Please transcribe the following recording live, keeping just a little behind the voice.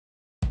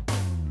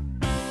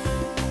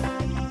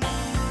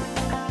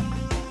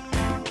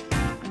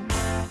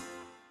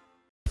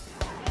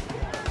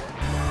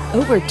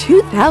Over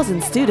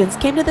 2,000 students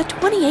came to the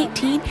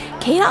 2018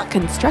 KDOT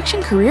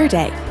Construction Career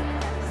Day.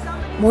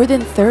 More than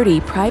 30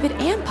 private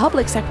and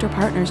public sector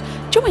partners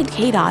joined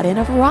KDOT in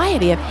a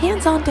variety of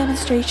hands-on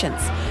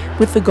demonstrations,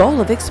 with the goal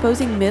of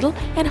exposing middle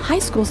and high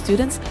school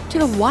students to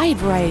the wide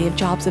variety of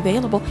jobs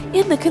available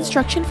in the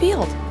construction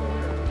field.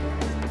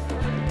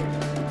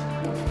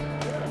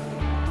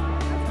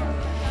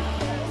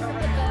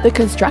 The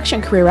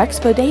Construction Career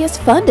Expo Day is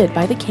funded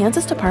by the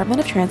Kansas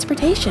Department of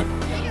Transportation.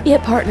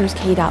 It partners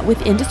KDOT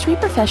with industry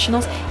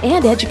professionals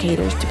and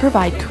educators to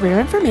provide career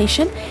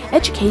information,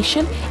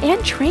 education,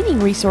 and training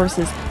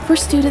resources for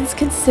students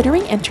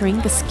considering entering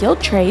the skilled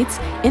trades,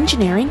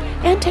 engineering,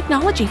 and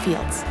technology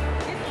fields.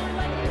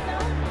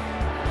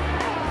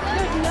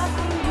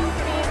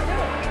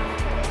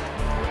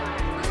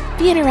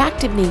 The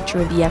interactive nature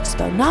of the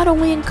Expo not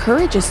only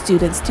encourages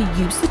students to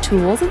use the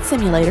tools and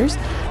simulators,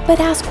 but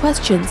ask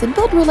questions and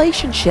build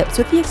relationships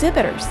with the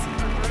exhibitors.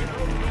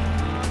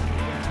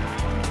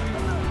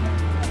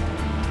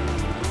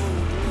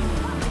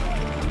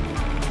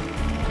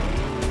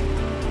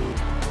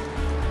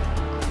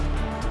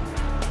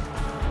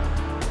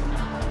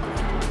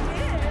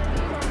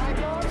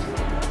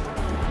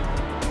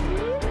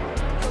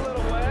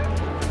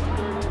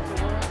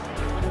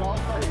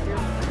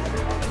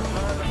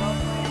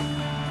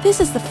 This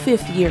is the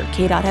 5th year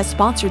KDOT has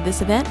sponsored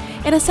this event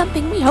and is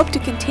something we hope to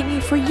continue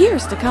for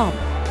years to come.